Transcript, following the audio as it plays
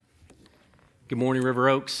Good morning, River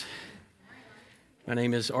Oaks. My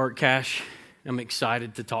name is Art Cash. I'm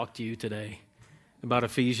excited to talk to you today about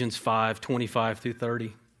Ephesians 5:25 through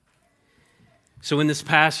 30. So in this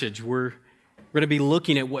passage, we're going to be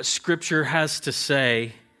looking at what Scripture has to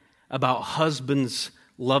say about husbands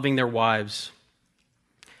loving their wives,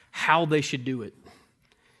 how they should do it.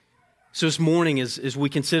 So this morning, as we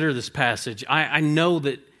consider this passage, I know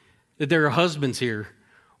that there are husbands here,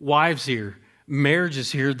 wives here,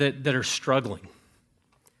 marriages here that are struggling.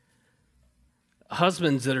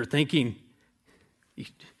 Husbands that are thinking,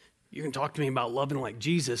 you can talk to me about loving like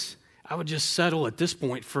Jesus. I would just settle at this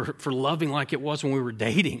point for loving like it was when we were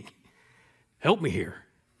dating. Help me here.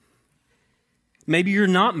 Maybe you're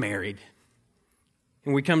not married.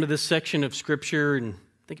 And we come to this section of Scripture and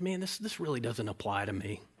think, man, this really doesn't apply to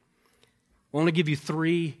me. I want to give you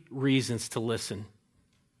 3 reasons to listen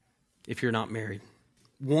if you're not married.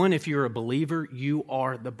 1, if you're a believer, you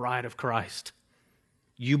are the bride of Christ.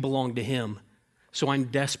 You belong to Him. So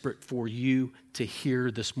I'm desperate for you to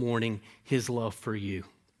hear this morning His love for you.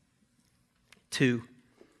 2,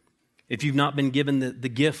 if you've not been given the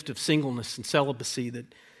gift of singleness and celibacy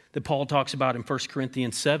that Paul talks about in 1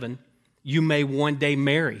 Corinthians 7, you may one day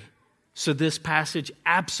marry. So this passage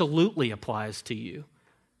absolutely applies to you.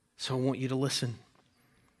 So I want you to listen.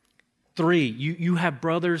 3, you have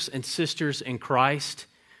brothers and sisters in Christ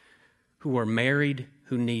who are married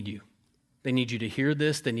who need you. They need you to hear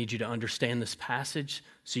this. They need you to understand this passage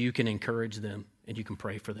so you can encourage them and you can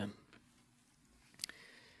pray for them.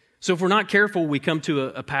 So if we're not careful, we come to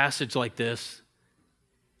a passage like this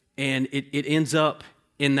and it ends up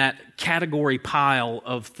in that category pile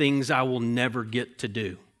of things I will never get to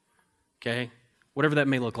do, okay? Whatever that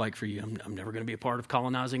may look like for you. I'm never going to be a part of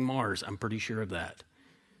colonizing Mars. I'm pretty sure of that.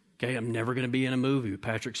 Okay, I'm never going to be in a movie with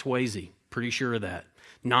Patrick Swayze. Pretty sure of that.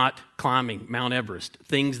 Not climbing Mount Everest.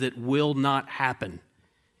 Things that will not happen.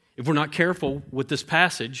 If we're not careful with this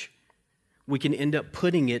passage, we can end up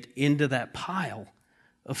putting it into that pile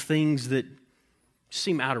of things that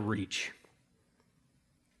seem out of reach.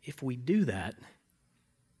 If we do that,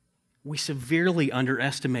 we severely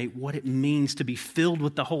underestimate what it means to be filled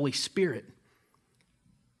with the Holy Spirit.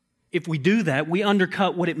 If we do that, we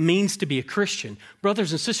undercut what it means to be a Christian.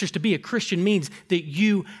 Brothers and sisters, to be a Christian means that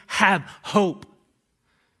you have hope.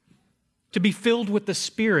 To be filled with the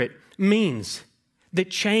Spirit means that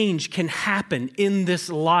change can happen in this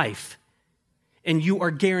life, and you are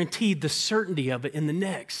guaranteed the certainty of it in the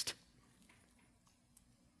next.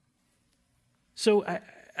 So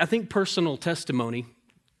I think personal testimony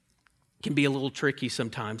can be a little tricky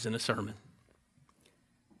sometimes in a sermon.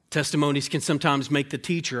 Testimonies can sometimes make the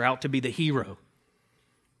teacher out to be the hero.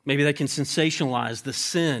 Maybe they can sensationalize the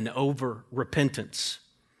sin over repentance.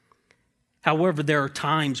 However, there are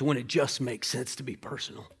times when it just makes sense to be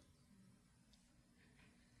personal.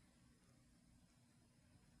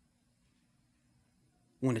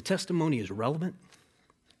 When a testimony is relevant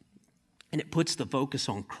and it puts the focus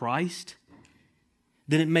on Christ,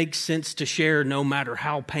 then it makes sense to share no matter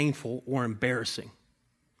how painful or embarrassing.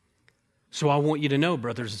 So I want you to know,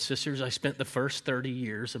 brothers and sisters, I spent the first 30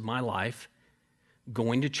 years of my life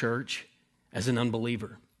going to church as an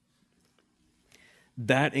unbeliever.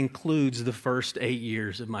 That includes the first 8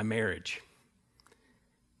 years of my marriage.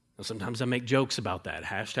 Now, sometimes I make jokes about that,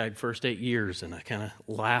 hashtag first 8 years, and I kind of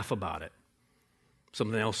laugh about it.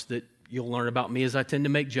 Something else that you'll learn about me is I tend to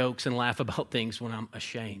make jokes and laugh about things when I'm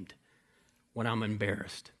ashamed, when I'm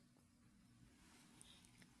embarrassed.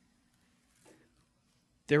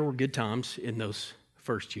 There were good times in those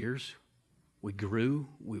first years. We grew,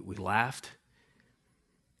 we laughed,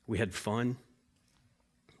 we had fun.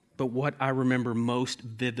 But what I remember most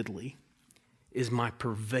vividly is my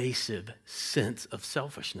pervasive sense of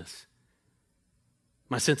selfishness,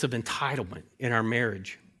 my sense of entitlement in our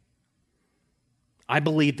marriage. I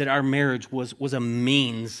believed that our marriage was a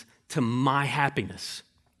means to my happiness.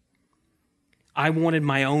 I wanted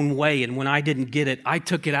my own way, and when I didn't get it, I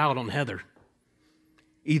took it out on Heather,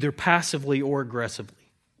 either passively or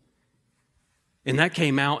aggressively. And that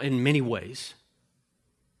came out in many ways.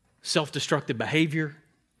 Self-destructive behavior.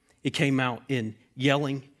 It came out in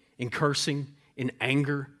yelling, in cursing, in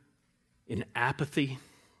anger, in apathy,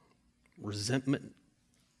 resentment.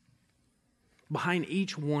 Behind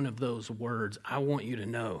each one of those words, I want you to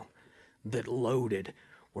know that loaded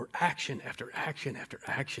were action after action after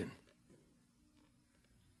action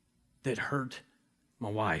that hurt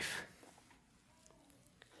my wife.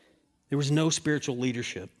 There was no spiritual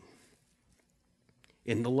leadership.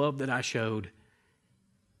 In the love that I showed,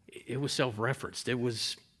 it was self-referenced. It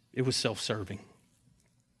was self-serving.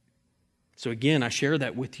 So again, I share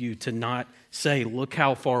that with you to not say, look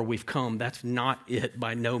how far we've come. That's not it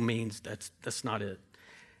by no means. That's not it.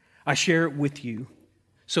 I share it with you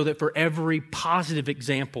so that for every positive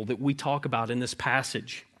example that we talk about in this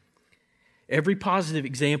passage, every positive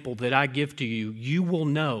example that I give to you, you will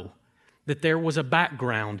know that there was a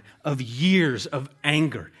background of years of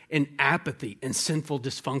anger and apathy and sinful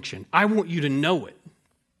dysfunction. I want you to know it.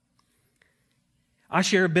 I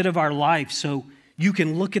share a bit of our life so you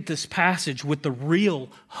can look at this passage with the real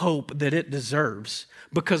hope that it deserves,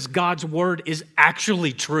 because God's word is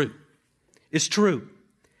actually true. It's true.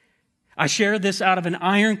 I share this out of an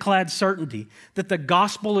ironclad certainty that the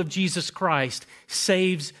gospel of Jesus Christ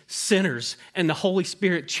saves sinners and the Holy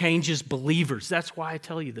Spirit changes believers. That's why I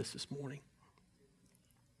tell you this morning.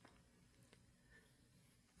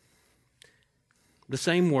 The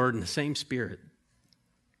same word and the same Spirit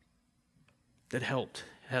that helped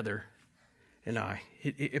Heather and I,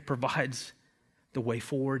 it provides the way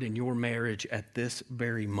forward in your marriage at this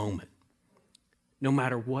very moment. No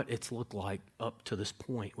matter what it's looked like up to this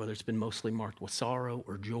point, whether it's been mostly marked with sorrow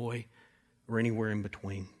or joy or anywhere in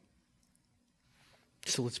between.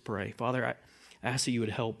 So let's pray. Father, I ask that you would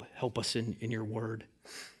help us in your word.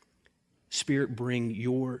 Spirit, bring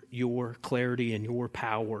your clarity and your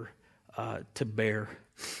power to bear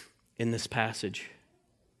in this passage.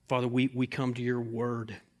 Father, we come to your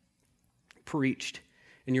word preached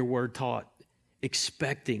and your word taught,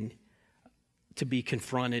 expecting to be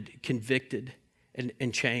confronted, convicted,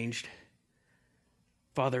 and changed.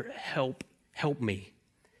 Father, help me.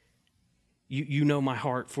 You know my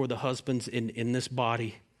heart for the husbands in this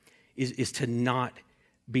body is to not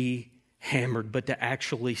be hammered, but to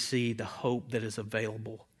actually see the hope that is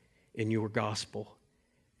available in your gospel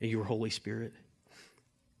and your Holy Spirit.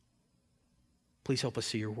 Please help us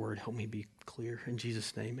see your word. Help me be clear. In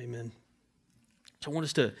Jesus' name, amen. So I want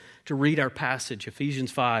us to read our passage,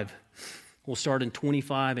 Ephesians 5. We'll start in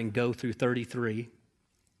 25 and go through 33.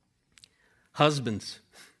 Husbands,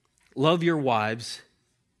 love your wives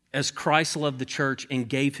as Christ loved the church and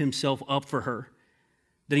gave himself up for her,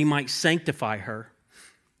 that he might sanctify her,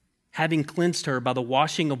 having cleansed her by the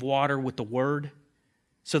washing of water with the word,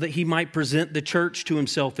 so that he might present the church to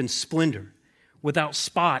himself in splendor, without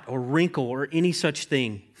spot or wrinkle or any such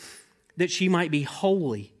thing, that she might be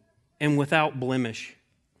holy and without blemish.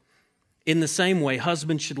 In the same way,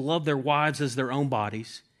 husbands should love their wives as their own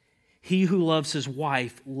bodies. He who loves his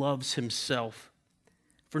wife loves himself.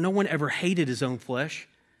 For no one ever hated his own flesh,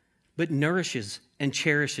 but nourishes and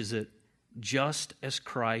cherishes it, just as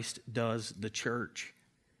Christ does the church,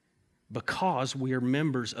 because we are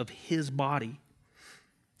members of his body.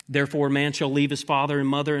 Therefore, a man shall leave his father and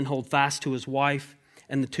mother and hold fast to his wife,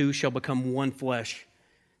 and the two shall become one flesh.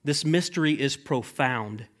 This mystery is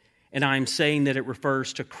profound, and I am saying that it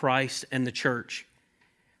refers to Christ and the church.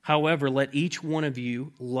 However, let each one of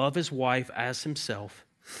you love his wife as himself,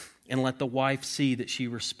 and let the wife see that she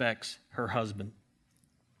respects her husband.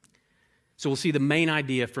 So we'll see the main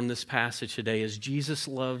idea from this passage today is Jesus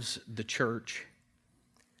loves the church.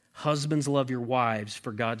 Husbands, love your wives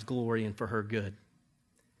for God's glory and for her good.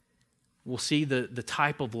 We'll see the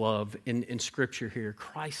type of love in Scripture here.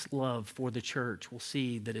 Christ's love for the church. We'll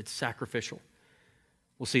see that it's sacrificial.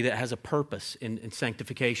 We'll see that it has a purpose in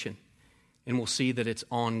sanctification. And we'll see that it's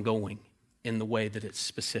ongoing in the way that it's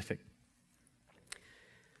specific.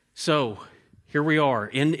 So, here we are,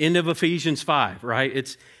 end of Ephesians 5, right?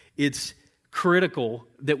 It's critical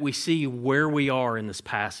that we see where we are in this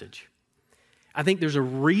passage. I think there's a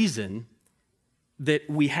reason that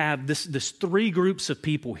we have this three groups of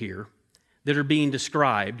people here that are being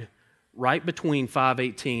described right between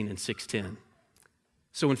 5:18 and 6:10.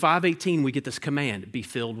 So in 5:18, we get this command, be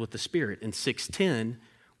filled with the Spirit. In 6:10,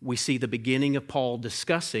 we see the beginning of Paul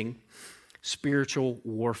discussing spiritual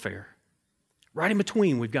warfare. Right in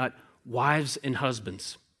between, we've got wives and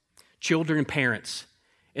husbands, children and parents,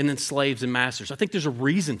 and then slaves and masters. I think there's a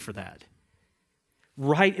reason for that.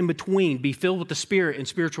 Right in between, be filled with the Spirit and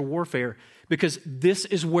spiritual warfare, because this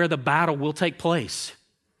is where the battle will take place.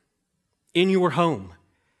 In your home,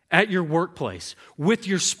 at your workplace, with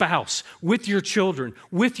your spouse, with your children,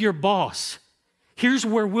 with your boss. Here's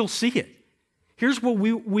where we'll see it. Here's where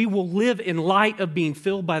we will live in light of being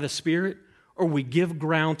filled by the Spirit, or we give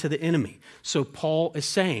ground to the enemy. So Paul is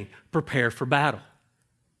saying, prepare for battle.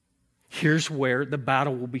 Here's where the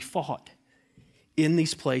battle will be fought. In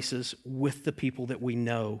these places with the people that we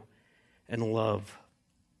know and love.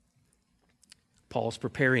 Paul's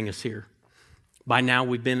preparing us here. By now,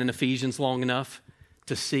 we've been in Ephesians long enough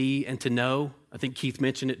to see and to know. I think Keith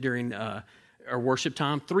mentioned it during our worship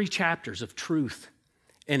time. 3 chapters of truth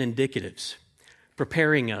and indicatives.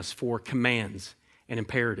 preparing us for commands and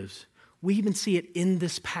imperatives. We even see it in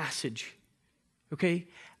this passage, okay?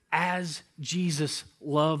 As Jesus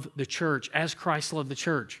loved the church, as Christ loved the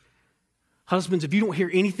church. Husbands, if you don't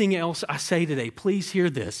hear anything else I say today, please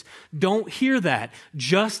hear this. Don't hear that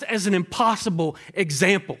just as an impossible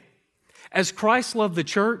example. As Christ loved the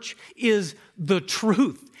church is the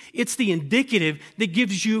truth. It's the indicative that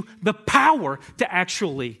gives you the power to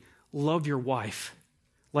actually love your wife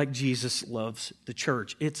like Jesus loves the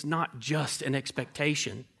church. It's not just an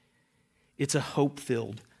expectation. It's a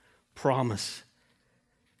hope-filled promise.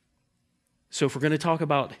 So if we're going to talk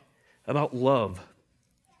about love,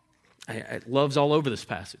 love's all over this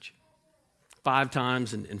passage. 5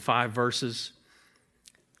 times in 5 verses.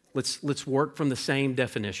 Let's work from the same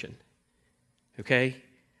definition. Okay?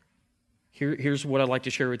 Here's what I'd like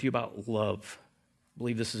to share with you about love. I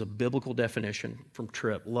believe this is a biblical definition from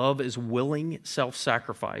Tripp. Love is willing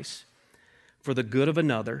self-sacrifice for the good of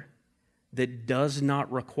another that does not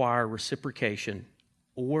require reciprocation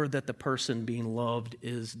or that the person being loved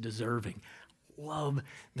is deserving. Love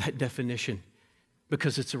that definition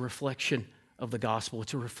because it's a reflection of the gospel.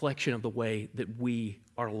 It's a reflection of the way that we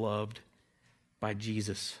are loved by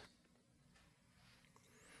Jesus.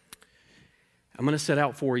 I'm going to set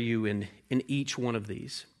out for you in each one of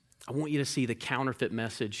these. I want you to see the counterfeit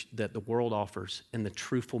message that the world offers and the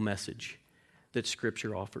truthful message that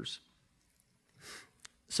Scripture offers.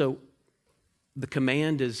 So the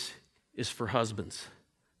command is for husbands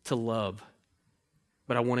to love,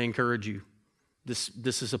 but I want to encourage you.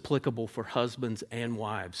 This is applicable for husbands and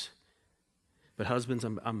wives. But husbands,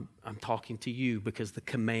 I'm talking to you because the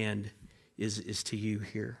command is to you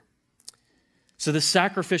here. So the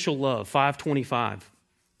sacrificial love, 5:25.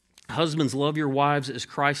 Husbands, love your wives as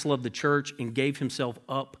Christ loved the church and gave himself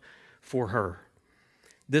up for her.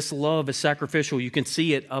 This love is sacrificial. You can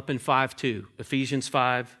see it up in 5:2, Ephesians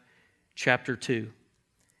 5, chapter 2.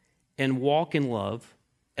 And walk in love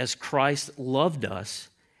as Christ loved us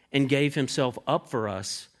and gave himself up for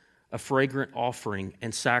us, a fragrant offering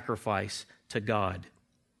and sacrifice to God.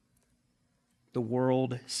 The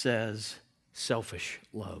world says selfish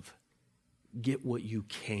love. Get what you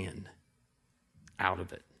can out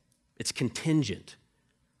of it. It's contingent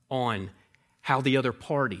on how the other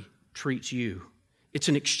party treats you. It's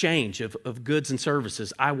an exchange of goods and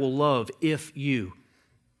services. I will love if you.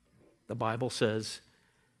 The Bible says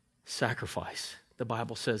sacrifice. The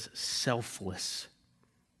Bible says selfless.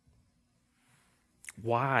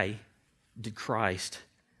 Why did Christ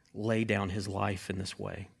lay down his life in this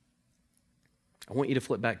way? I want you to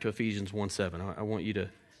flip back to Ephesians 1:7. I want you to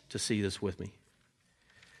see this with me.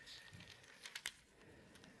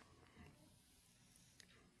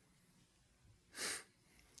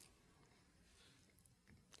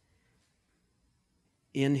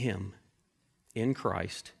 In him, in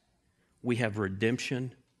Christ, we have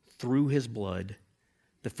redemption through his blood,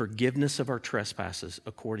 the forgiveness of our trespasses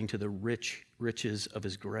according to the riches of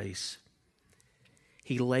his grace.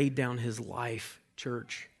 He laid down his life,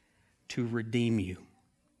 church, to redeem you.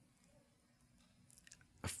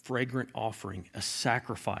 A fragrant offering, a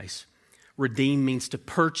sacrifice. Redeem means to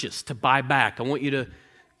purchase, to buy back. I want you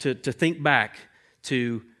to think back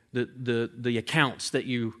to the accounts that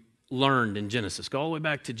you learned in Genesis. Go all the way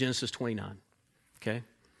back to Genesis 29, okay?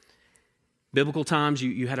 Biblical times,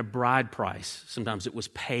 you had a bride price. Sometimes it was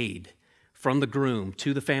paid from the groom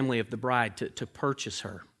to the family of the bride to purchase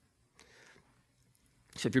her.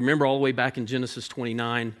 So if you remember all the way back in Genesis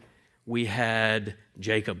 29, we had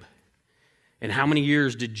Jacob. And how many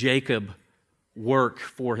years did Jacob work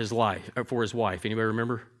for his wife? Anybody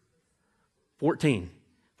remember? 14.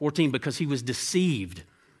 14 because he was deceived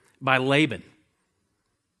by Laban.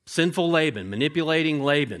 Sinful Laban, manipulating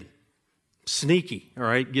Laban. Sneaky, all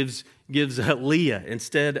right? Gives Leah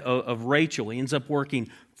instead of Rachel. He ends up working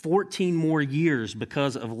 14 more years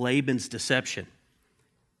because of Laban's deception.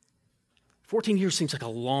 14 years seems like a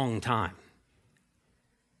long time.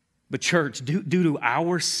 But church, due to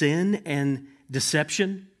our sin and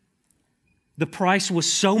deception, the price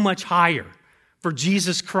was so much higher for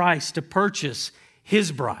Jesus Christ to purchase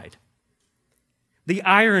his bride. The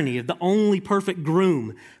irony of the only perfect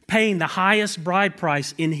groom paying the highest bride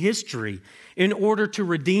price in history in order to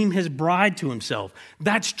redeem his bride to himself.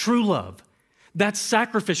 That's true love. That's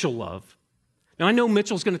sacrificial love. Now, I know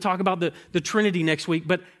Mitchell's going to talk about the Trinity next week,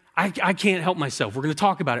 but I can't help myself. We're going to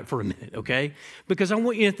talk about it for a minute, okay? Because I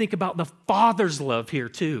want you to think about the Father's love here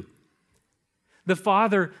too. The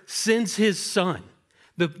Father sends his Son,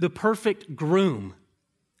 the perfect groom,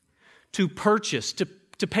 to purchase, to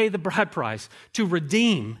pay the bride price, to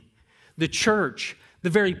redeem the church, the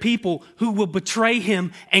very people who will betray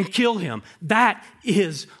him and kill him. That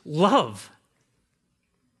is love.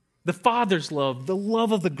 The Father's love, the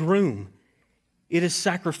love of the groom. It is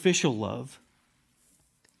sacrificial love.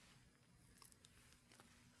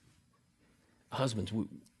 Husbands,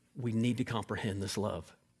 we need to comprehend this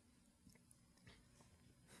love.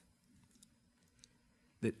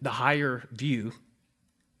 The higher view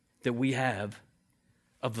that we have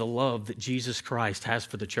of the love that Jesus Christ has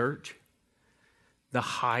for the church, the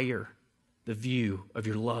higher the view of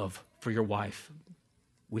your love for your wife.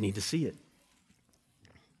 We need to see it.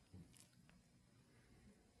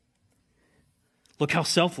 Look how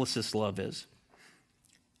selfless this love is.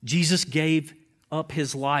 Jesus gave up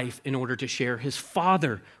his life in order to share his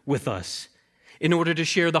Father with us, in order to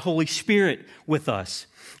share the Holy Spirit with us,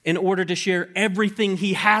 in order to share everything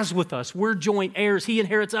he has with us. We're joint heirs. He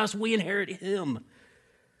inherits us. We inherit him.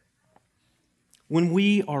 When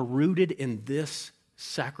we are rooted in this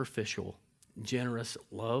sacrificial, generous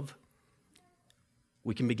love,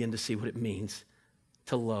 we can begin to see what it means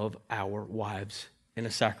to love our wives in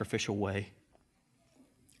a sacrificial way.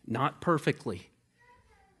 Not perfectly,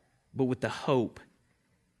 but with the hope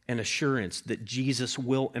and assurance that Jesus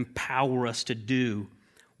will empower us to do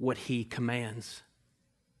what he commands.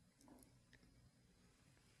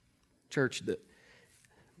 Church,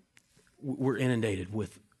 we're inundated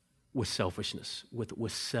with selfishness,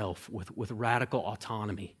 with self, with radical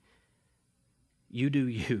autonomy. You do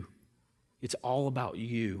you. It's all about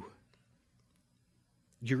you.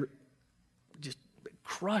 You're just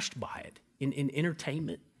crushed by it in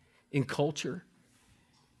entertainment, in culture.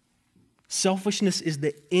 Selfishness is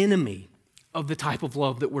the enemy of the type of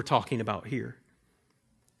love that we're talking about here.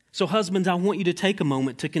 So husbands, I want you to take a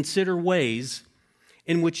moment to consider ways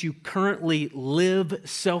in which you currently live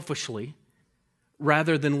selfishly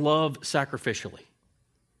rather than love sacrificially.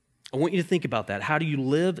 I want you to think about that. How do you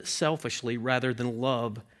live selfishly rather than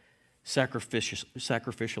love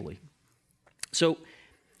sacrificially? So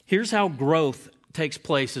here's how growth takes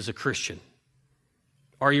place as a Christian.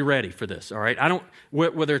 Are you ready for this? All right.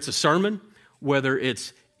 Whether it's a sermon, whether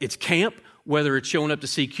it's camp, whether it's showing up to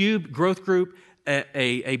C Cube, growth group,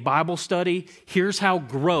 a Bible study, here's how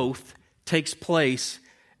growth takes place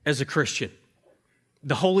as a Christian.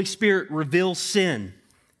 The Holy Spirit reveals sin.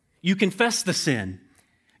 You confess the sin.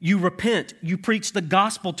 You repent. You preach the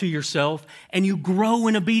gospel to yourself, and you grow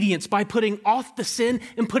in obedience by putting off the sin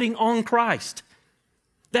and putting on Christ.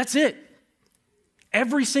 That's it.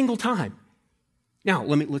 Every single time. Now,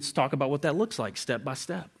 let's talk about what that looks like step by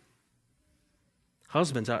step.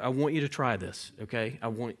 Husbands, I want you to try this, okay?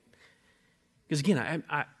 Because again,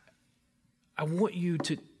 I want you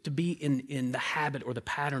to be in the habit or the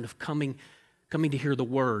pattern of coming to hear the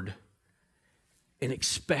word and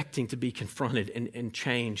expecting to be confronted and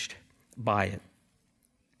changed by it.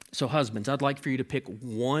 So husbands, I'd like for you to pick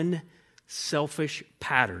one selfish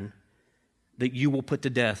pattern that you will put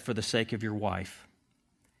to death for the sake of your wife.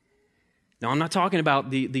 Now, I'm not talking about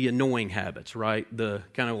the annoying habits, right? The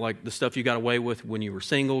kind of like the stuff you got away with when you were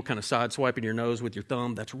single, kind of side-swiping your nose with your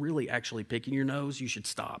thumb. That's really actually picking your nose. You should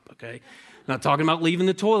stop, okay? I'm not talking about leaving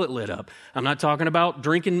the toilet lid up. I'm not talking about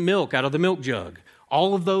drinking milk out of the milk jug.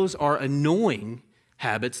 All of those are annoying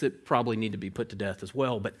habits that probably need to be put to death as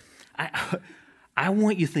well. But I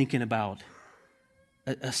want you thinking about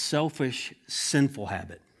a selfish, sinful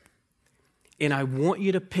habit. And I want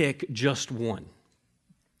you to pick just one.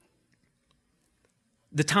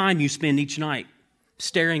 The time you spend each night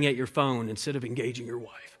staring at your phone instead of engaging your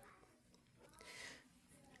wife.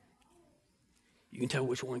 You can tell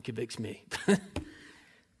which one convicts me.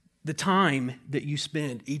 The time that you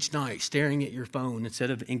spend each night staring at your phone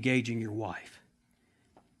instead of engaging your wife.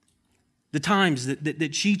 The times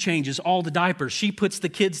that she changes all the diapers, she puts the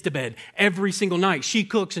kids to bed every single night. She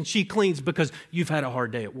cooks and she cleans because you've had a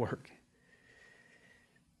hard day at work.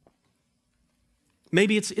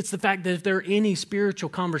 Maybe it's the fact that if there are any spiritual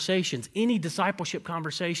conversations, any discipleship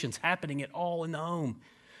conversations happening at all in the home,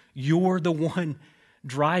 you're the one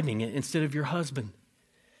driving it instead of your husband.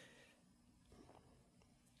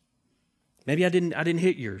 Maybe I didn't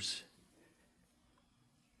hit yours.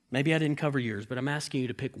 Maybe I didn't cover yours, but I'm asking you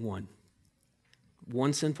to pick one.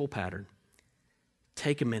 One sinful pattern.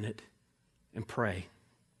 Take a minute and pray.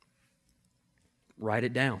 Write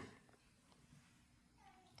it down.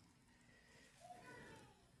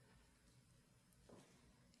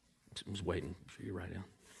 I was waiting for you to write down.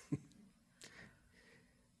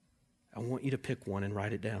 I want you to pick one and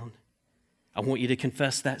write it down. I want you to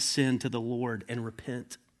confess that sin to the Lord and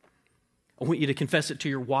repent. I want you to confess it to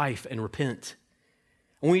your wife and repent.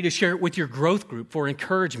 I want you to share it with your growth group for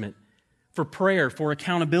encouragement, for prayer, for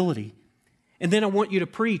accountability. And then I want you to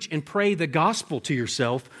preach and pray the gospel to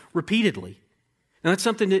yourself repeatedly. Now, that's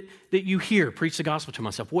something that you hear, preach the gospel to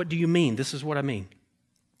myself. What do you mean? This is what I mean.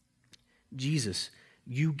 Jesus,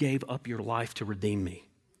 you gave up your life to redeem me.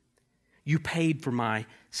 You paid for my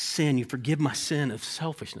sin. You forgive my sin of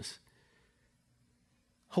selfishness.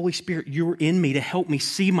 Holy Spirit, you're in me to help me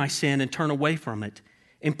see my sin and turn away from it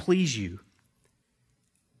and please you.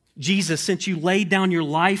 Jesus, since you laid down your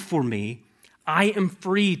life for me, I am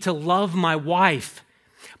free to love my wife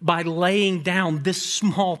by laying down this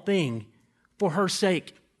small thing for her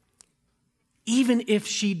sake, even if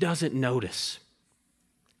she doesn't notice,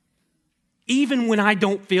 even when I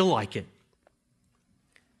don't feel like it,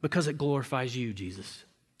 because it glorifies you, Jesus.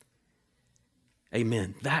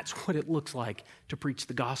 Amen. That's what it looks like to preach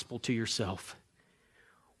the gospel to yourself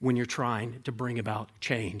when you're trying to bring about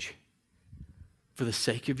change for the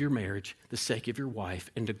sake of your marriage, the sake of your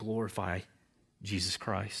wife, and to glorify Jesus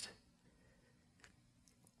Christ.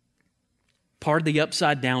 Part of the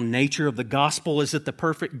upside-down nature of the gospel is that the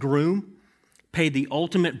perfect groom paid the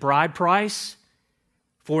ultimate bride price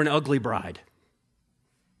for an ugly bride.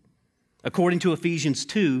 According to Ephesians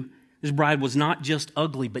 2, this bride was not just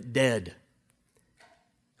ugly, but dead.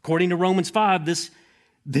 According to Romans 5,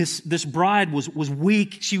 this bride was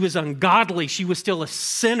weak. She was ungodly. She was still a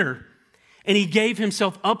sinner. And he gave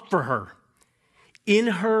himself up for her in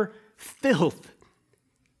her filth.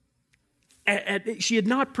 She had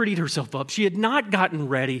not prettied herself up. She had not gotten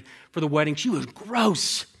ready for the wedding. She was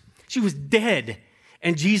gross. She was dead.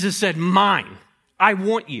 And Jesus said, mine. I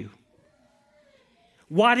want you.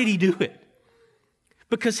 Why did he do it?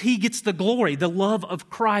 Because he gets the glory. The love of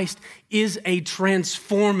Christ is a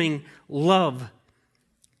transforming love.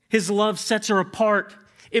 His love sets her apart.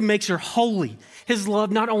 It makes her holy. His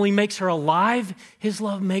love not only makes her alive, his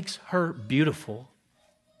love makes her beautiful.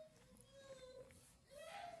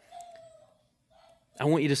 I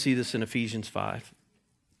want you to see this in Ephesians 5,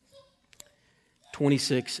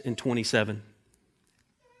 26 and 27.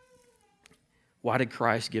 Why did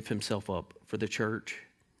Christ give himself up for the church?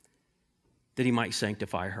 That he might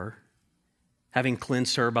sanctify her, having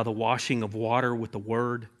cleansed her by the washing of water with the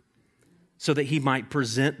word, so that he might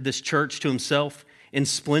present this church to himself in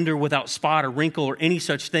splendor, without spot or wrinkle or any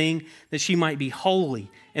such thing, that she might be holy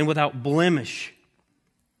and without blemish.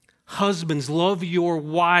 Husbands, love your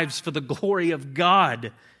wives for the glory of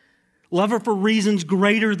God. Love her for reasons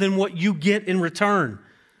greater than what you get in return.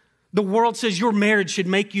 The world says your marriage should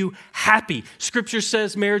make you happy. Scripture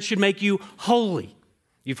says marriage should make you holy.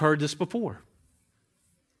 You've heard this before.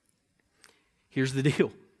 Here's the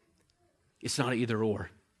deal. It's not either or.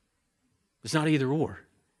 It's not either or.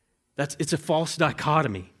 It's a false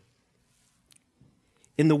dichotomy.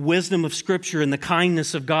 In the wisdom of Scripture and the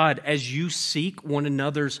kindness of God, as you seek one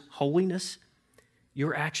another's holiness,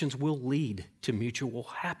 your actions will lead to mutual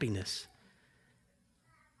happiness.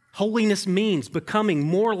 Holiness means becoming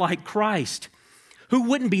more like Christ. Who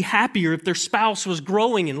wouldn't be happier if their spouse was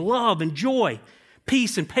growing in love and joy,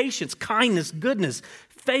 peace and patience, kindness, goodness,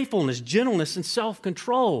 faithfulness, gentleness, and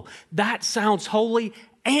self-control? That sounds holy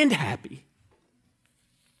and happy.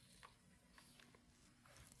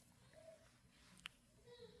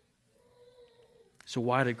 So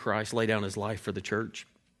why did Christ lay down his life for the church?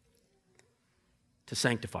 To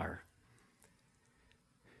sanctify her.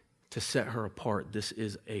 To set her apart. This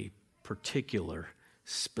is a particular,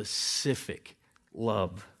 specific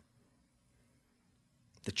love.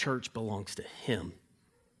 The church belongs to him.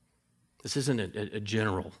 This isn't a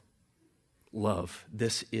general love.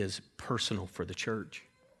 This is personal for the church.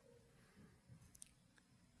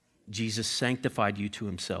 Jesus sanctified you to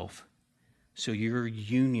himself, so your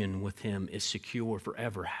union with him is secure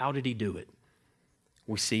forever. How did he do it?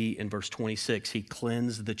 We see in verse 26, he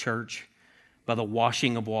cleansed the church by the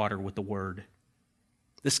washing of water with the word.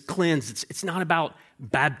 This cleanse, it's not about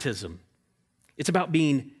baptism. It's about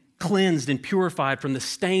being cleansed and purified from the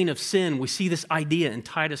stain of sin. We see this idea in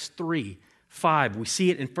Titus 3:5. We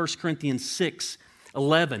see it in 1 Corinthians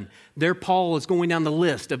 6:11. There Paul is going down the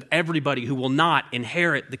list of everybody who will not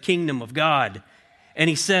inherit the kingdom of God. And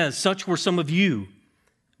he says, such were some of you,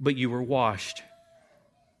 but you were washed.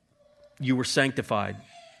 You were sanctified.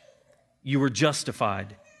 You were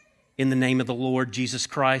justified in the name of the Lord Jesus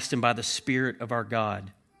Christ and by the Spirit of our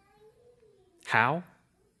God. How?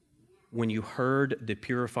 When you heard the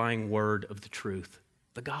purifying word of the truth,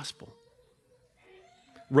 the gospel.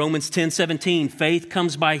 Romans 10:17, faith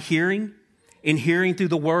comes by hearing, and hearing through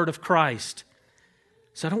the word of Christ.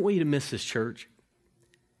 So I don't want you to miss this, church.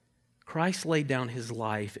 Christ laid down his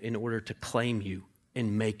life in order to claim you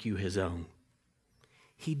and make you his own.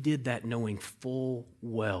 He did that knowing full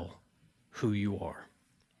well who you are.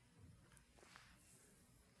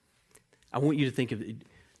 I want you to think of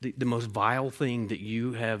the most vile thing that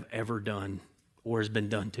you have ever done or has been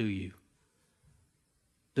done to you.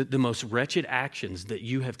 The most wretched actions that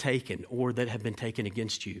you have taken or that have been taken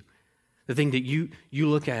against you. The thing that you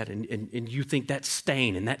look at and you think that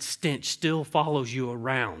stain and that stench still follows you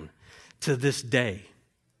around to this day.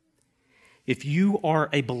 If you are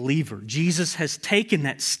a believer, Jesus has taken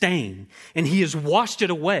that stain and he has washed it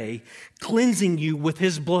away, cleansing you with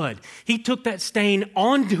his blood. He took that stain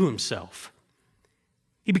onto himself.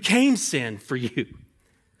 He became sin for you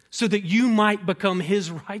so that you might become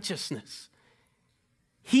his righteousness.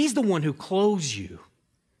 He's the one who clothes you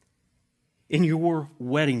in your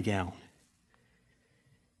wedding gown.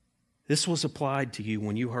 This was applied to you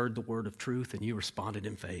when you heard the word of truth and you responded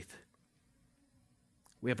in faith.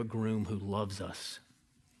 We have a groom who loves us,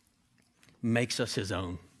 makes us his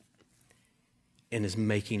own, and is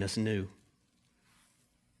making us new.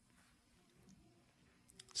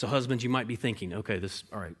 So husbands, you might be thinking, okay,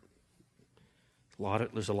 all right,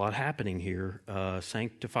 there's a lot happening here.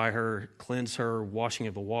 Sanctify her, cleanse her, washing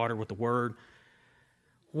of the water with the word.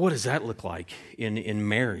 What does that look like in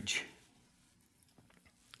marriage?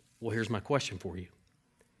 Well, here's my question for you.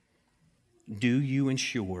 Do you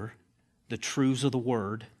ensure the truths of the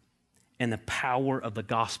word and the power of the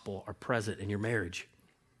gospel are present in your marriage?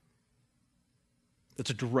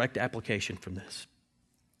 That's a direct application from this.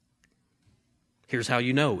 Here's how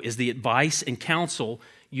you know. Is the advice and counsel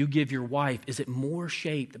you give your wife, is it more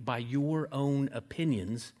shaped by your own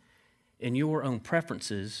opinions and your own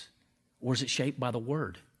preferences, or is it shaped by the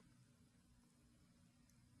word?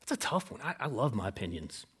 It's a tough one. I love my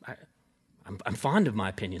opinions. I'm fond of my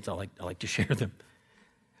opinions. I like to share them.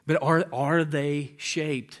 But are they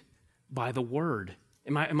shaped by the word?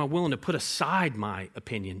 Am I willing to put aside my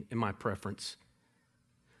opinion and my preference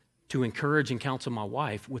to encourage and counsel my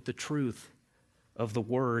wife with the truth of the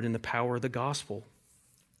word and the power of the gospel?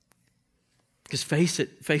 Because face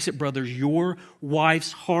it, brothers, your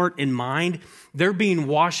wife's heart and mind, they're being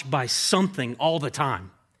washed by something all the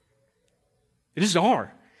time. It just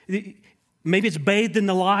are. Maybe it's bathed in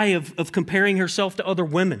the lie of comparing herself to other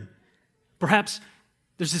women. Perhaps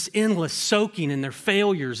there's this endless soaking in their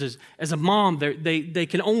failures. As a mom, they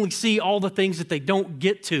can only see all the things that they don't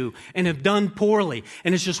get to and have done poorly,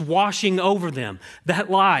 and it's just washing over them. That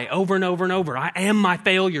lie over and over and over. I am my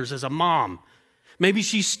failures as a mom. Maybe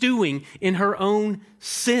she's stewing in her own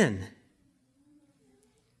sin.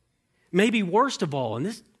 Maybe worst of all, and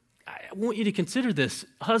this, I want you to consider this,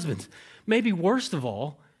 husbands, maybe worst of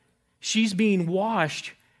all, she's being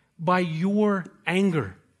washed by your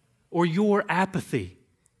anger or your apathy.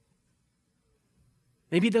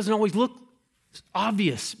 Maybe it doesn't always look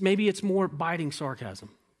obvious. Maybe it's more biting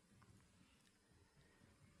sarcasm.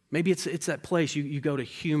 Maybe it's that place you go to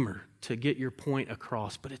humor to get your point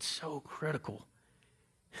across, but it's so critical.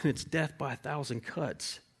 And it's death by 1,000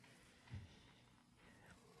 cuts.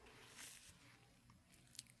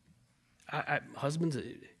 Husbands,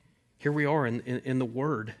 here we are in the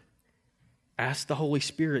Word. Ask the Holy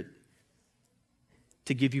Spirit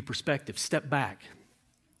to give you perspective. Step back.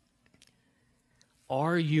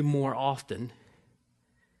 Are you more often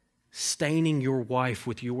staining your wife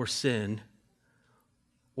with your sin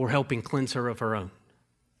or helping cleanse her of her own?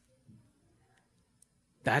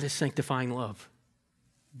 That is sanctifying love.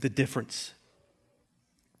 The difference.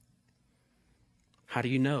 How do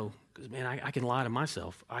you know? Because, man, I can lie to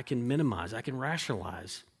myself. I can minimize. I can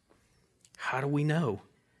rationalize. How do we know?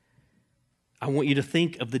 I want you to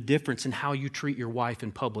think of the difference in how you treat your wife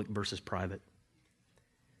in public versus private.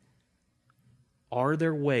 Are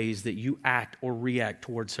there ways that you act or react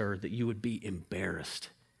towards her that you would be embarrassed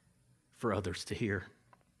for others to hear?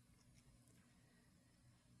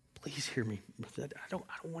 Please hear me. I don't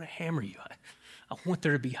want to hammer you. I want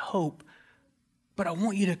there to be hope, but I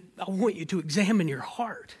want you to examine your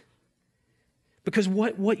heart. Because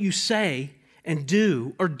what you say and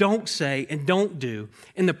do or don't say and don't do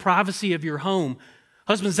in the privacy of your home,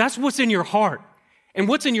 husbands, that's what's in your heart. And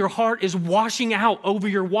what's in your heart is washing out over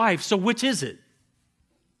your wife. So which is it?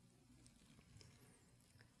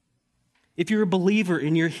 If you're a believer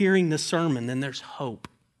and you're hearing this sermon, then there's hope.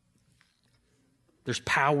 There's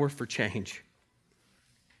power for change.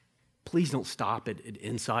 Please don't stop at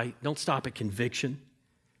insight. Don't stop at conviction.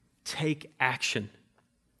 Take action.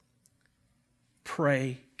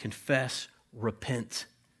 Pray, confess, repent.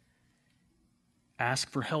 Ask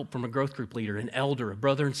for help from a growth group leader, an elder, a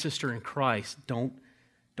brother and sister in Christ. Don't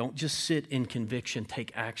just sit in conviction.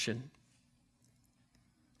 Take action.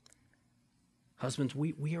 Husbands,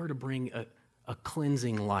 we are to bring a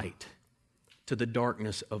cleansing light to the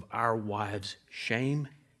darkness of our wives' shame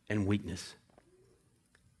and weakness.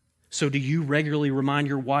 So do you regularly remind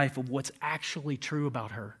your wife of what's actually true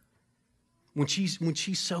about her? When she's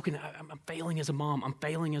soaking, I'm failing as a mom, I'm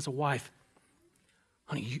failing as a wife.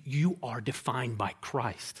 Honey, you are defined by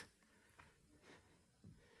Christ.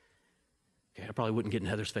 Okay, I probably wouldn't get in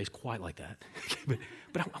Heather's face quite like that.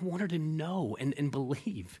 but I want her to know and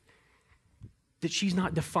believe that she's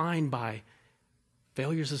not defined by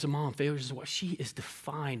failures as a mom, failures as a wife. She is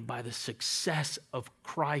defined by the success of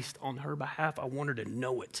Christ on her behalf. I want her to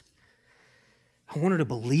know it. I want her to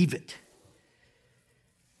believe it.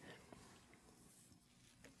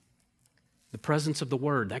 The presence of the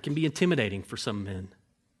Word, that can be intimidating for some men.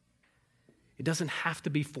 It doesn't have to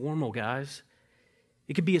be formal, guys.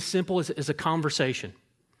 It could be as simple as a conversation.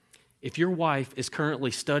 If your wife is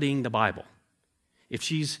currently studying the Bible, if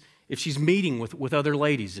she's meeting with other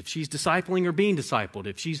ladies, if she's discipling or being discipled,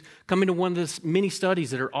 if she's coming to one of the many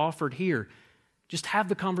studies that are offered here, just have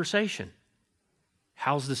the conversation.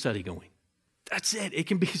 How's the study going? That's it. It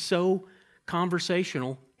can be so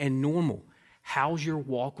conversational and normal. How's your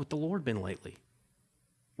walk with the Lord been lately?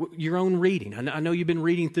 Your own reading. I know you've been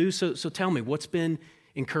reading through, so tell me, what's been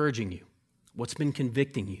encouraging you? What's been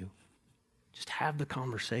convicting you? Just have the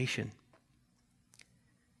conversation.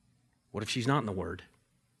 What if she's not in the Word?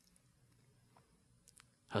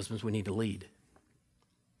 Husbands, we need to lead.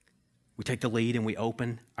 We take the lead and we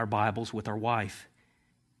open our Bibles with our wife.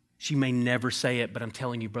 She may never say it, but I'm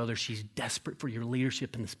telling you, brother, she's desperate for your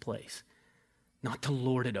leadership in this place. Not to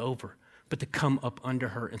lord it over, but to come up under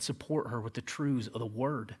her and support her with the truths of the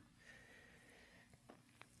Word.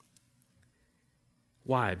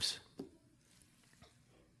 Wives,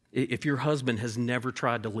 if your husband has never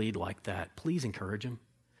tried to lead like that, please encourage him.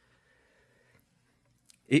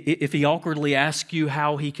 If he awkwardly asks you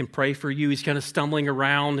how he can pray for you, he's kind of stumbling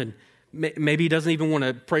around and maybe he doesn't even want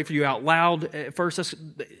to pray for you out loud at first.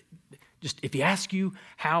 Just if he asks you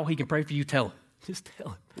how he can pray for you, tell him. Just tell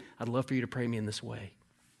him, I'd love for you to pray me in this way.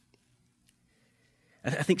 I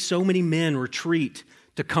think so many men retreat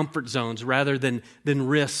to comfort zones rather than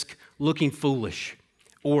risk looking foolish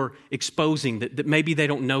or exposing that maybe they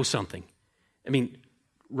don't know something. I mean,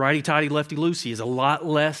 righty-tighty, lefty-loosey is a lot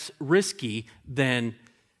less risky than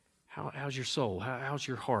how's your soul? How's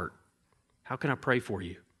your heart? How can I pray for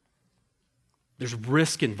you? There's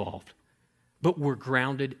risk involved, but we're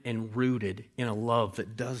grounded and rooted in a love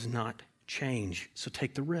that does not change. So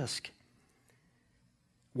take the risk.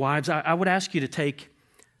 Wives, I would ask you to take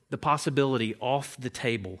the possibility off the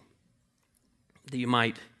table that you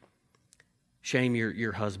might shame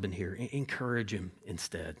your husband here. Encourage him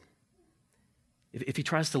instead. If he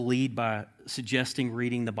tries to lead by suggesting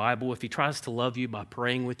reading the Bible, if he tries to love you by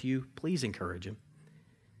praying with you, please encourage him.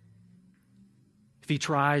 If he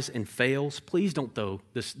tries and fails, please don't throw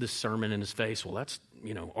this sermon in his face. Well, that's,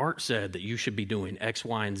 Art said that you should be doing X,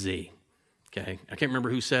 Y, and Z. Okay, I can't remember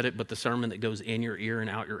who said it, but the sermon that goes in your ear and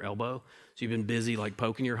out your elbow. So you've been busy like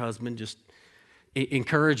poking your husband. Just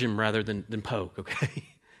encourage him rather than poke, okay?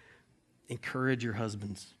 Encourage your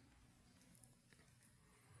husbands.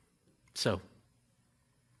 So,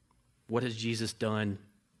 what has Jesus done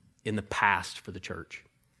in the past for the church?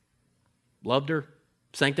 Loved her,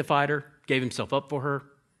 sanctified her, gave himself up for her.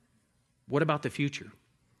 What about the future?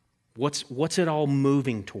 What's it all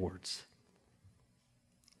moving towards?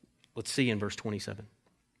 Let's see in verse 27.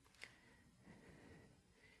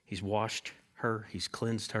 He's washed her, he's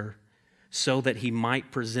cleansed her, so that he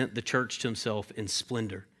might present the church to himself in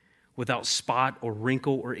splendor, without spot or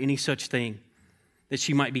wrinkle or any such thing, that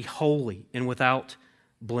she might be holy and without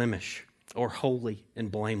blemish, or holy and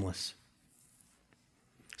blameless.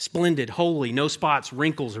 Splendid, holy, no spots,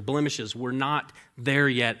 wrinkles, or blemishes. We're not there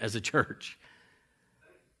yet as a church.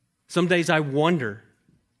 Some days I wonder,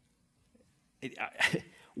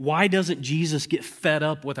 why doesn't Jesus get fed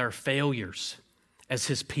up with our failures as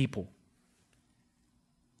his people?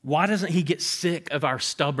 Why doesn't he get sick of our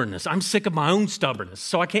stubbornness? I'm sick of my own stubbornness,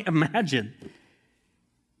 so I can't imagine.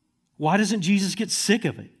 Why doesn't Jesus get sick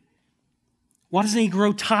of it? Why doesn't he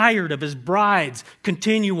grow tired of his bride's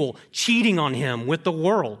continual cheating on him with the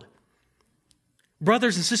world?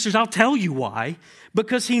 Brothers and sisters, I'll tell you why.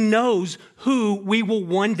 Because he knows who we will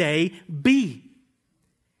one day be.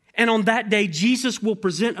 And on that day, Jesus will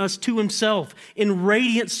present us to himself in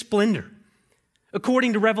radiant splendor.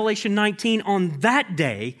 According to Revelation 19, on that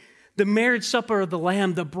day, the marriage supper of the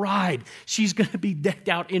Lamb, the bride, she's going to be decked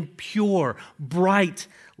out in pure, bright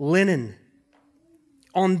linen.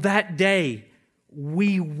 On that day,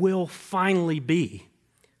 we will finally be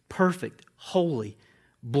perfect, holy,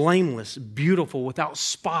 blameless, beautiful, without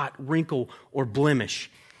spot, wrinkle, or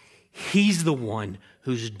blemish. He's the one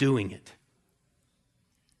who's doing it.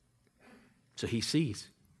 So he sees.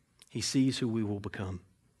 He sees who we will become.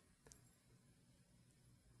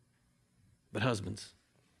 But husbands,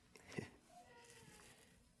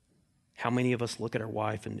 how many of us look at our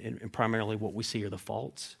wife and primarily what we see are the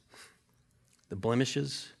faults, the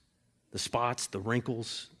blemishes, the spots, the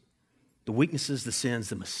wrinkles, the weaknesses, the sins,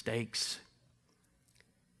 the mistakes.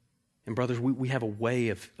 And brothers, we have a way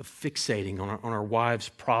of fixating on our wives'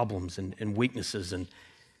 problems and weaknesses. And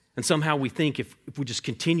somehow we think if we just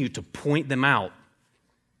continue to point them out,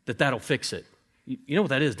 that'll fix it. You know what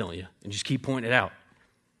that is, don't you? And just keep pointing it out.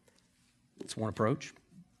 It's one approach.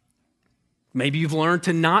 Maybe you've learned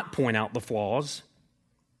to not point out the flaws.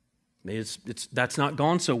 Maybe that's not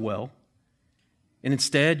gone so well. And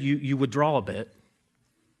instead, you withdraw a bit.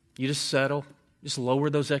 You just settle, just lower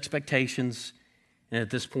those expectations. And at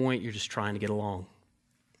this point, you're just trying to get along.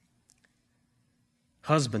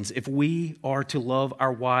 Husbands, if we are to love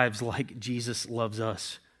our wives like Jesus loves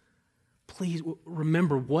us, please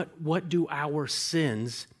remember what do our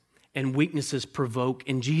sins and weaknesses provoke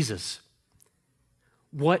in Jesus?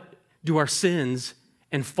 What do our sins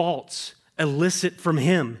and faults elicit from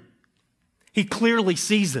him? He clearly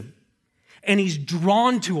sees them, and he's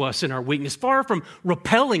drawn to us in our weakness. Far from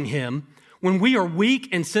repelling him, when we are weak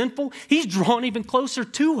and sinful, he's drawn even closer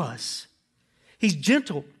to us. He's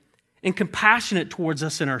gentle and compassionate towards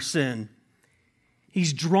us in our sin.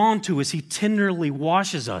 He's drawn to us. He tenderly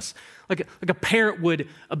washes us like a parent would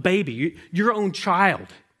a baby, your own child.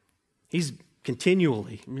 He's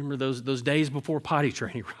continually, remember those days before potty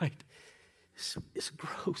training, right? It's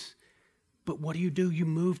gross. But what do? You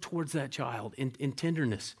move towards that child in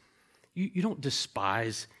tenderness. You don't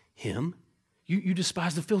despise him. You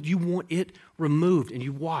despise the filth. You want it removed, and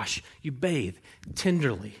you wash, you bathe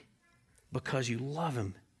tenderly because you love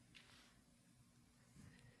him.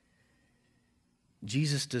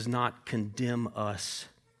 Jesus does not condemn us,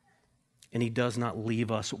 and he does not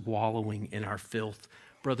leave us wallowing in our filth.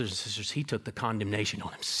 Brothers and sisters, he took the condemnation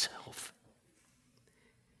on himself.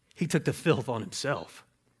 He took the filth on himself.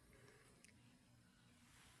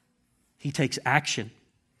 He takes action.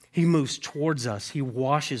 He moves towards us. He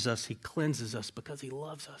washes us. He cleanses us because he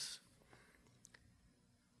loves us.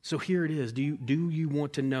 So here it is. Do you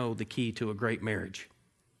want to know the key to a great marriage?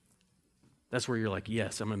 That's where you're like,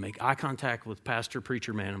 yes, I'm going to make eye contact with pastor,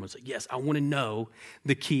 preacher, man. I'm going to say, yes, I want to know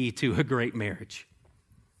the key to a great marriage.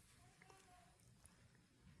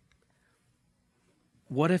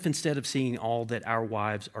 What if instead of seeing all that our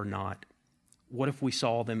wives are not, what if we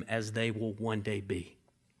saw them as they will one day be?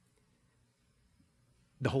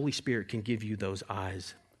 The Holy Spirit can give you those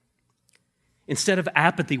eyes. Instead of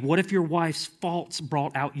apathy, what if your wife's faults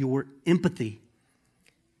brought out your empathy?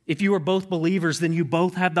 If you are both believers, then you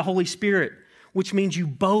both have the Holy Spirit, which means you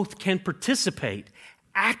both can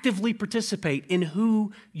actively participate in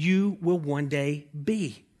who you will one day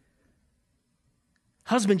be.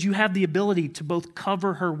 Husbands, you have the ability to both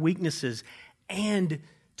cover her weaknesses and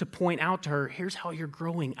to point out to her, here's how you're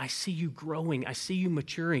growing. I see you growing. I see you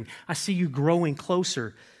maturing. I see you growing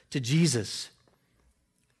closer to Jesus.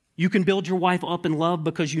 You can build your wife up in love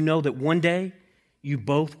because you know that one day you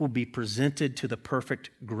both will be presented to the perfect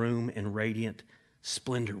groom in radiant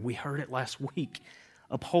splendor. We heard it last week.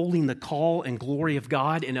 Upholding the call and glory of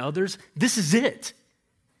God in others. This is it.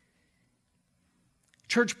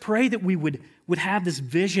 Church, pray that we would have this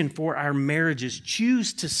vision for our marriages.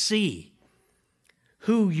 Choose to see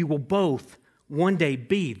who you will both one day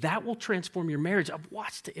be. That will transform your marriage. I've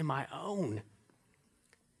watched it in my own.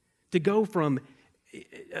 To go from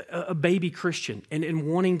a baby Christian and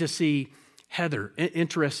wanting to see Heather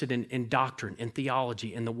interested in doctrine and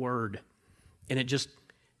theology and the Word. And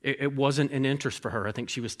it wasn't an interest for her. I think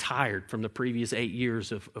she was tired from the previous 8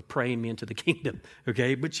 years of praying me into the kingdom,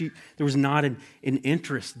 okay? But there was not an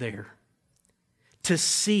interest there. To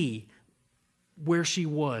see where she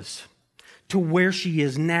was, to where she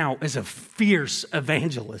is now as a fierce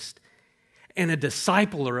evangelist and a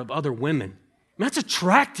discipler of other women. That's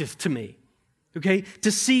attractive to me, okay?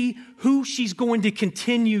 To see who she's going to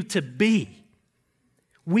continue to be.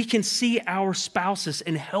 We can see our spouses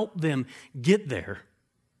and help them get there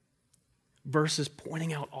versus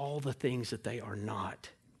pointing out all the things that they are not.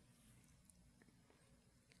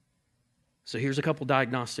 So here's a couple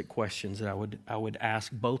diagnostic questions that I would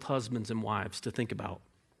ask both husbands and wives to think about.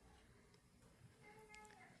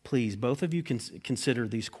 Please, both of you can consider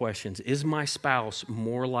these questions. Is my spouse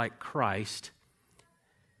more like Christ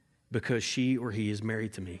because she or he is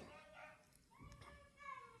married to me?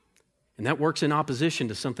 And that works in opposition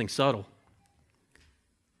to something subtle.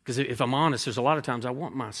 Because if I'm honest, there's a lot of times I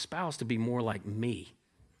want my spouse to be more like me.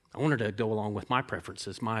 I want her to go along with my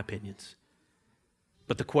preferences, my opinions.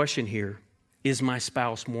 But the question here Is my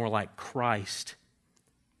spouse more like Christ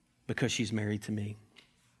because she's married to me?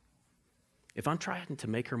 If I'm trying to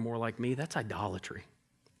make her more like me, that's idolatry.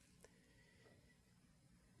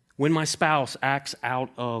 When my spouse acts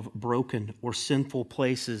out of broken or sinful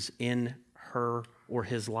places in her or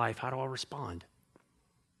his life, how do I respond?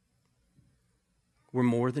 We're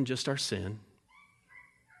more than just our sin.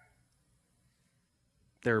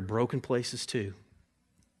 There are broken places too.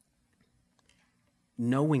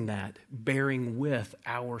 Knowing that, bearing with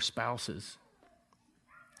our spouses,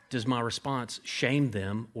 does my response shame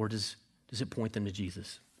them, or does it point them to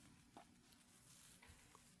Jesus?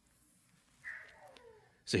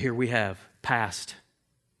 So here we have past.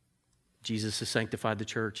 Jesus has sanctified the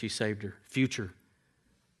church. He saved her. Future,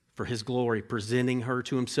 for his glory, presenting her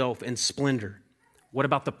to himself in splendor. What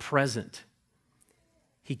about the present?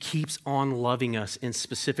 He keeps on loving us in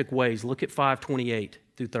specific ways. Look at 5:28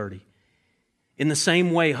 through 30. In the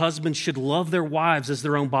same way, husbands should love their wives as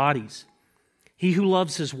their own bodies. He who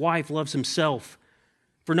loves his wife loves himself.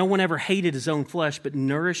 For no one ever hated his own flesh, but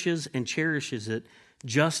nourishes and cherishes it,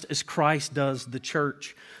 just as Christ does the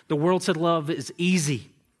church. The world said love is easy.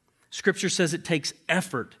 Scripture says it takes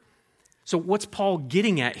effort. So what's Paul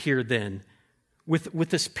getting at here then with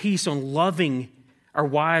this piece on loving our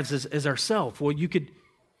wives as ourselves? Well, you could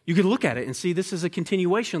look at it and see this is a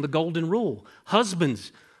continuation of the golden rule.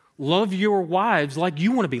 Husbands, love your wives like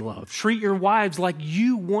you want to be loved. Treat your wives like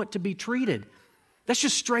you want to be treated. That's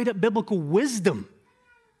just straight up biblical wisdom.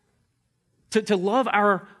 To love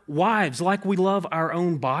our wives like we love our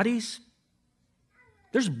own bodies,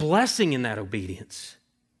 there's blessing in that obedience.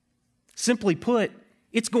 Simply put,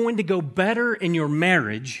 it's going to go better in your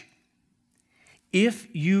marriage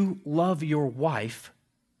if you love your wife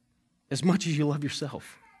as much as you love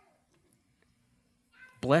yourself.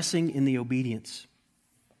 Blessing in the obedience.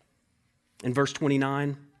 In verse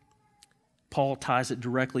 29, Paul ties it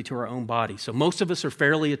directly to our own body. So most of us are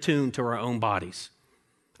fairly attuned to our own bodies.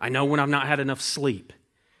 I know when I've not had enough sleep.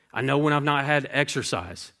 I know when I've not had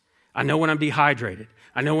exercise. I know when I'm dehydrated.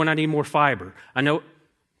 I know when I need more fiber. I know,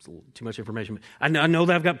 it's a little too much information, but I know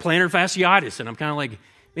that I've got plantar fasciitis, and I'm kind of like,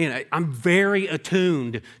 man, I'm very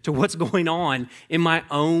attuned to what's going on in my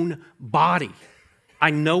own body. I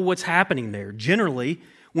know what's happening there. Generally,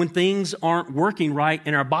 when things aren't working right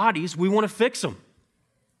in our bodies, we want to fix them.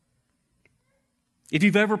 If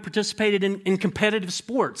you've ever participated in competitive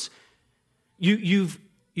sports, you've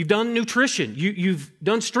done nutrition, you've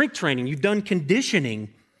done strength training, you've done conditioning.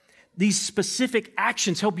 These specific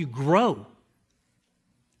actions help you grow.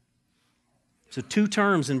 So 2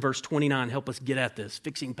 terms in verse 29 help us get at this: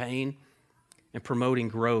 fixing pain and promoting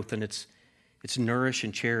growth. And it's nourish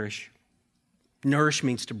and cherish. Nourish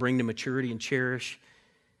means to bring to maturity, and cherish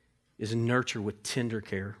is nurture with tender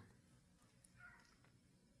care.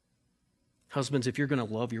 Husbands, if you're going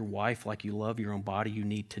to love your wife like you love your own body, you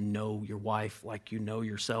need to know your wife like you know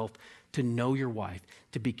yourself. To know your wife,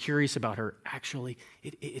 to be curious about her, actually,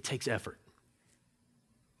 it takes effort.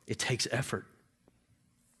 It takes effort.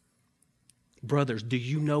 Brothers, do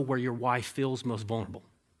you know where your wife feels most vulnerable?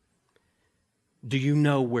 Do you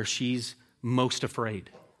know where she's most afraid?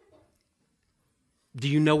 Do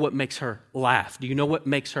you know what makes her laugh? Do you know what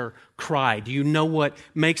makes her cry? Do you know what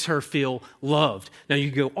makes her feel loved? Now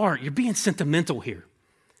you go, Art, you're being sentimental here.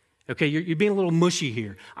 Okay, you're being a little mushy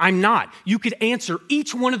here. I'm not. You could answer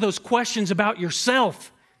each one of those questions about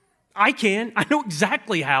yourself. I can. I know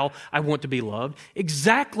exactly how I want to be loved,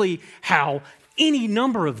 exactly how any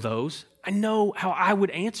number of those, I know how I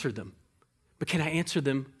would answer them. But can I answer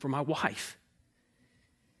them for my wife?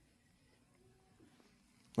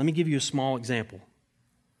 Let me give you a small example.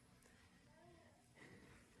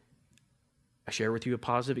 I share with you a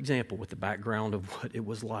positive example with the background of what it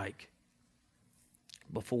was like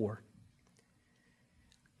before.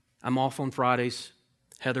 I'm off on Fridays.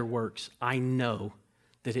 Heather works. I know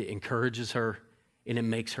that it encourages her and it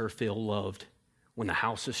makes her feel loved when the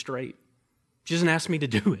house is straight. She doesn't ask me to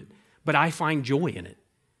do it, but I find joy in it.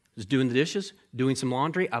 Just doing the dishes, doing some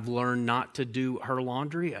laundry. I've learned not to do her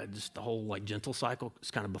laundry. Just the whole gentle cycle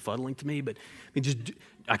is kind of befuddling to me, but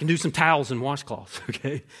I can do some towels and washcloths,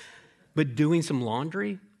 okay? But doing some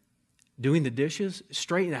laundry, doing the dishes,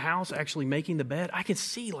 straightening the house, actually making the bed, I can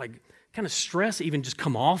see kind of stress even just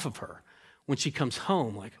come off of her when she comes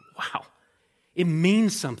home. Wow, it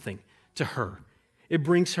means something to her. It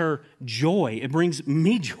brings her joy. It brings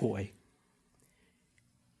me joy.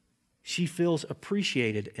 She feels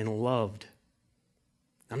appreciated and loved.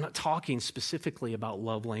 I'm not talking specifically about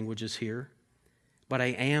love languages here, but I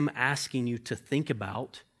am asking you to think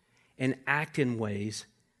about and act in ways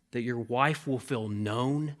that your wife will feel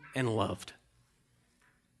known and loved.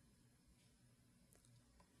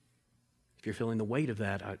 If you're feeling the weight of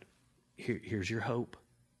that, here's your hope.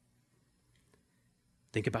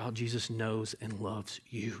 Think about how Jesus knows and loves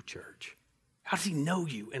you, church. How does he know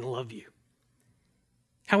you and love you?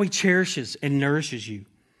 How he cherishes and nourishes you.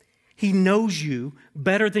 He knows you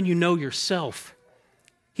better than you know yourself.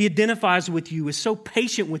 He identifies with you, is so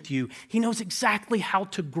patient with you. He knows exactly how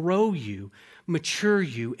to grow you, mature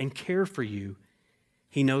you, and care for you.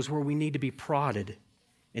 He knows where we need to be prodded,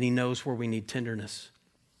 and he knows where we need tenderness.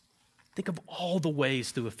 Think of all the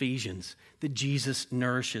ways through Ephesians that Jesus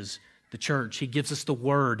nourishes the church. He gives us the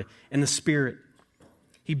Word and the Spirit.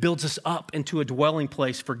 He builds us up into a dwelling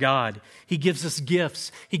place for God. He gives us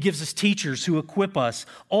gifts. He gives us teachers who equip us.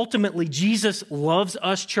 Ultimately, Jesus loves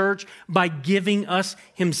us, church, by giving us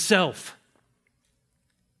himself.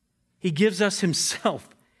 He gives us himself.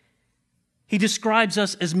 He describes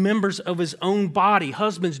us as members of his own body.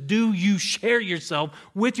 Husbands, do you share yourself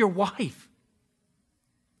with your wife?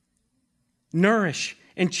 Nourish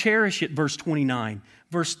and cherish it, verse 29.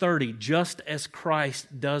 Verse 30, just as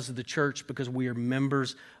Christ does the church because we are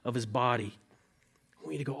members of his body.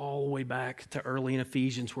 We need to go all the way back to early in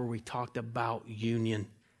Ephesians where we talked about union.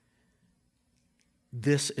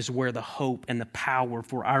 This is where the hope and the power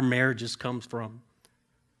for our marriages comes from.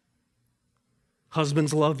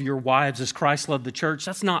 Husbands, love your wives as Christ loved the church.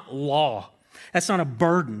 That's not law. That's not a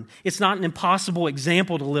burden. It's not an impossible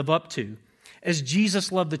example to live up to. As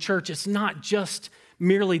Jesus loved the church, it's not just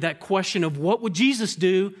merely that question of what would Jesus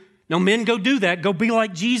do? No, men, go do that. Go be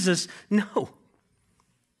like Jesus. No.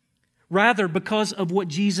 Rather, because of what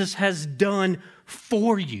Jesus has done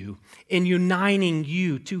for you in uniting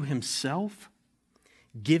you to himself,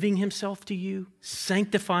 giving himself to you,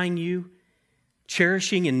 sanctifying you,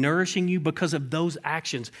 cherishing and nourishing you, because of those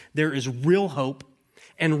actions, there is real hope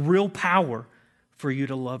and real power for you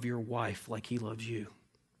to love your wife like he loves you.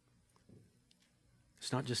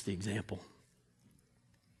 It's not just the example.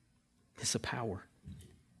 It's a power.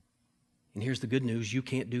 And here's the good news. You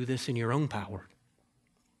can't do this in your own power.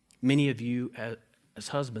 Many of you as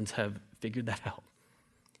husbands have figured that out.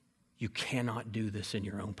 You cannot do this in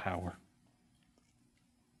your own power.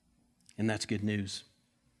 And that's good news.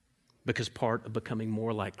 Because part of becoming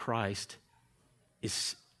more like Christ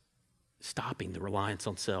is stopping the reliance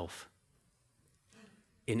on self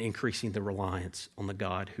and increasing the reliance on the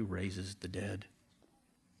God who raises the dead.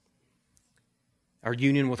 Our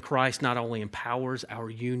union with Christ not only empowers our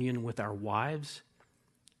union with our wives,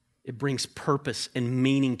 it brings purpose and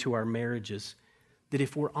meaning to our marriages that,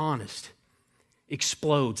 if we're honest,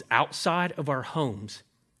 explodes outside of our homes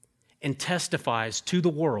and testifies to the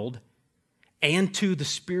world and to the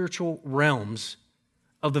spiritual realms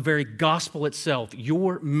of the very gospel itself.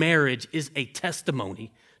 Your marriage is a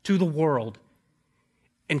testimony to the world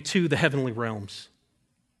and to the heavenly realms.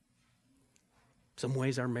 In some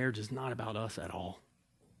ways, our marriage is not about us at all.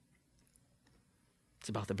 It's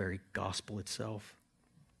about the very gospel itself.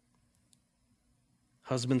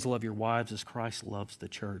 Husbands, love your wives as Christ loves the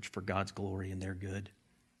church for God's glory and their good.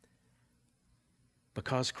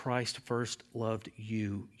 Because Christ first loved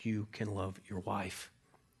you, you can love your wife.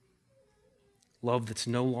 Love that's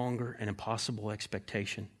no longer an impossible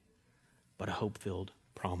expectation, but a hope-filled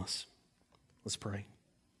promise. Let's pray.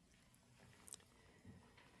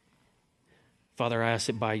 Father, I ask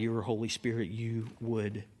that by your Holy Spirit, you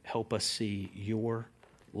would help us see your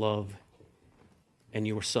love and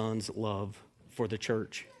your Son's love for the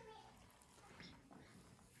church.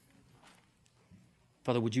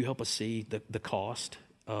 Father, would you help us see the cost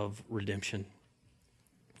of redemption,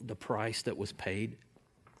 the price that was paid?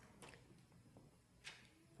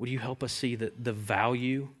 Would you help us see the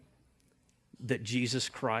value that Jesus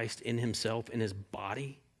Christ in himself, in his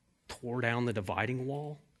body, tore down the dividing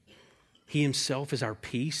wall? He himself is our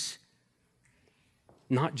peace,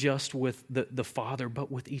 not just with the Father, but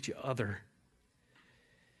with each other.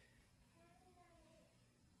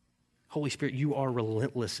 Holy Spirit, you are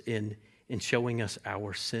relentless in showing us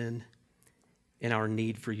our sin and our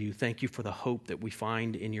need for you. Thank you for the hope that we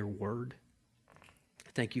find in your word.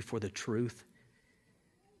 Thank you for the truth.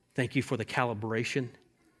 Thank you for the calibration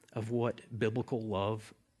of what biblical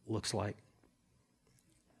love looks like.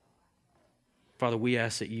 Father, we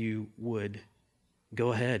ask that you would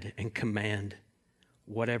go ahead and command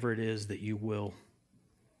whatever it is that you will,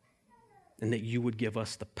 and that you would give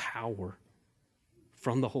us the power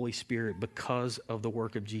from the Holy Spirit because of the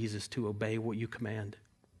work of Jesus to obey what you command.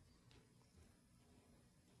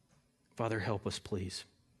 Father, help us, please.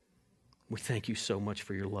 We thank you so much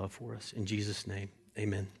for your love for us. In Jesus' name,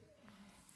 amen.